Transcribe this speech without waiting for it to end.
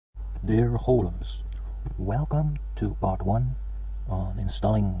Dear Holmes, welcome to part 1 on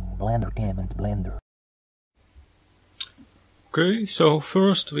installing BlenderCam into Blender. Okay, so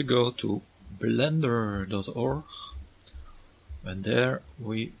first we go to blender.org and there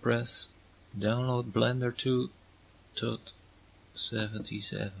we press download Blender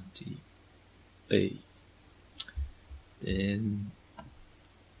 2.7070a. Then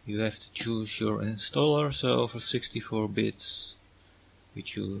you have to choose your installer, so for 64 bits we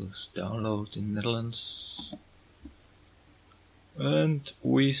choose download in Netherlands and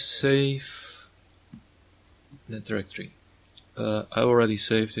we save the directory. I already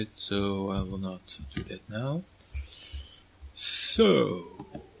saved it, so I will not do that now. So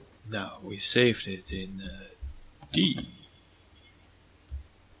now we saved it in D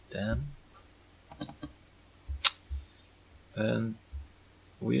temp and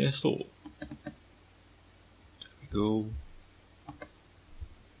we install. There we go.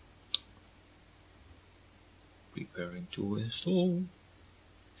 Preparing to install,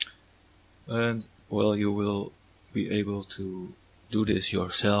 and well, you will be able to do this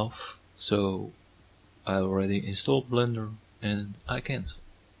yourself, so I already installed Blender and I cancel.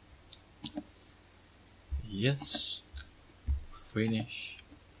 Yes, finish.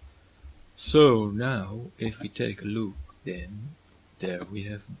 So now if we take a look, then there we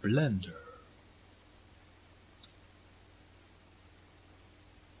have Blender.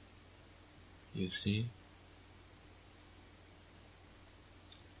 You see?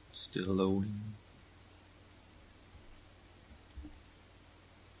 Still loading.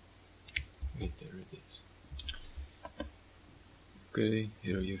 Wait, there it is. Okay,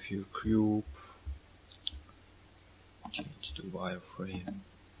 here you have your cube. Change to wireframe,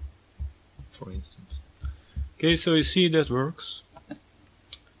 for instance. Okay, so you see that works.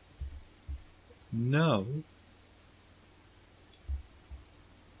 Now,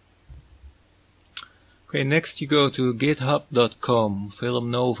 okay, next you go to github.com,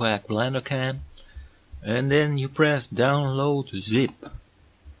 Film Novak BlenderCam, and then you press download zip.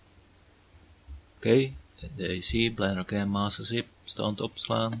 Okay, and there you see BlenderCam master zip, stand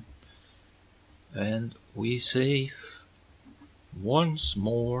opslaan. And we save once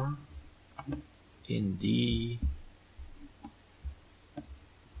more in the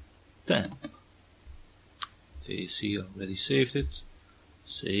temp. There you see I already saved it.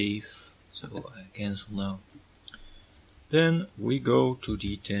 Save. So I cancel now. Then we go to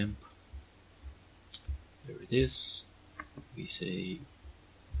the temp. There it is. We say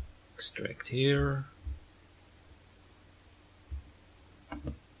extract here.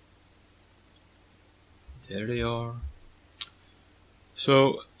 There they are.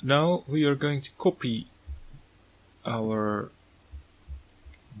 So now we are going to copy our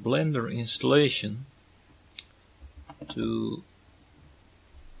Blender installation to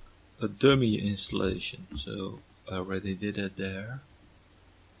a dummy installation. So I already did it there.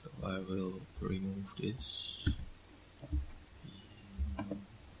 So I will remove this.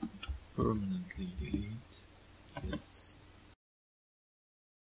 Permanently delete. Yes.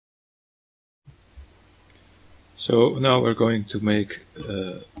 So now we're going to make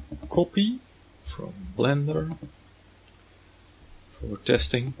a copy from Blender for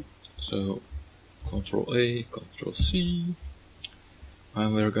testing. So Ctrl A, Ctrl C,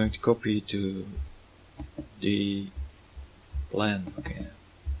 and we're going to copy to the BlenderCam.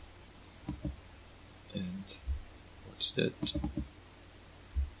 And what's that?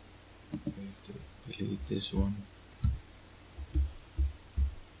 We have to delete this one.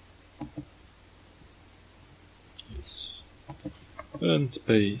 Yes. And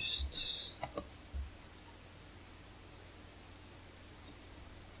paste.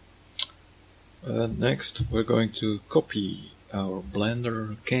 Next we're going to copy our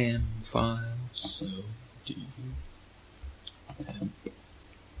BlenderCam file. So D temp.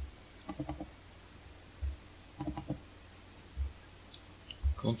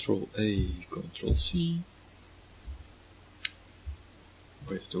 Ctrl A, Ctrl C.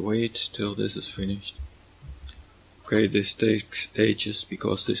 We have to wait till this is finished. Okay, this takes ages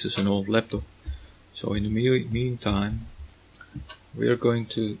because this is an old laptop. So in the meantime, we are going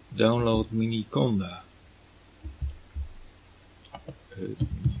to download Miniconda.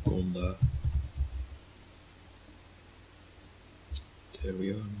 Miniconda. There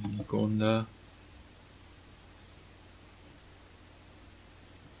we are, Miniconda.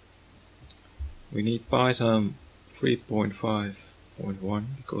 We need Python 3.5.1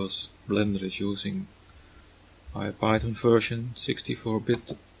 because Blender is using Python version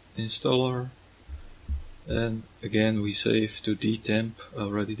 64-bit installer. And again we save to dtemp. I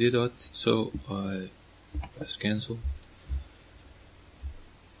already did that, so I press cancel.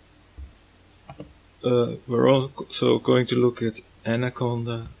 we're also going to look at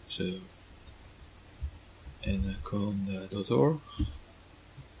Anaconda, so anaconda.org,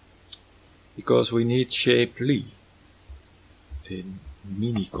 because we need Shapely in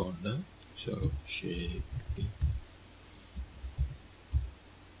Miniconda, so Shapely.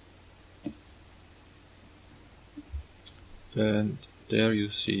 And there you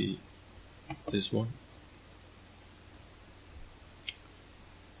see this one.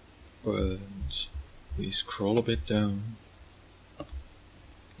 And we scroll a bit down.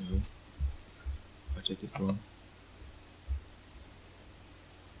 No, I did it wrong.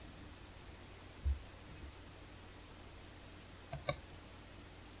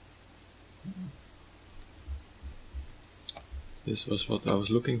 This was what I was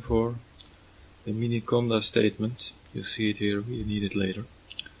looking for. The Miniconda statement. You see it here, we need it later.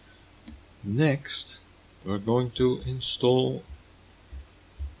 Next, we're going to install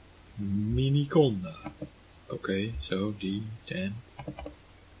Miniconda. Okay, so D10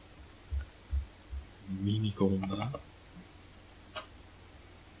 Miniconda.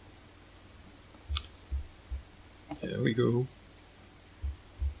 There we go.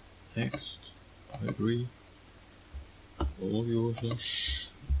 Next, I agree. All users.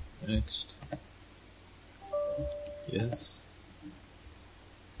 Next. Yes.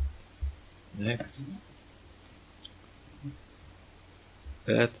 Next.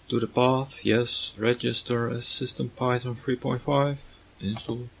 Add to the path. Yes. Register as System Python 3.5.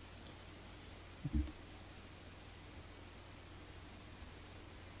 Install.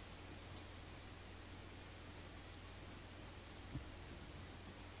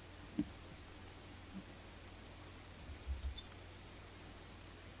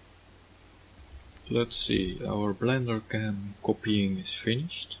 Let's see, our BlenderCam copying is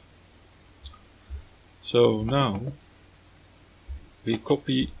finished. So now we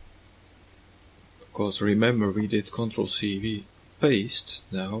copy, because remember we did Ctrl+C, we paste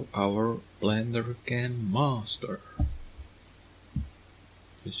now our BlenderCam master.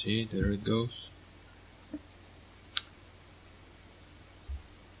 You see, there it goes.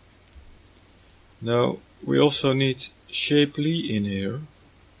 Now we also need Shapely in here.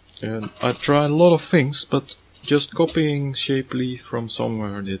 And I tried a lot of things, but just copying Shapely from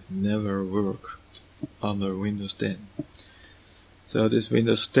somewhere did never work under Windows 10. So this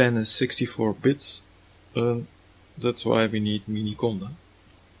Windows 10 is 64 bits, that's why we need Miniconda.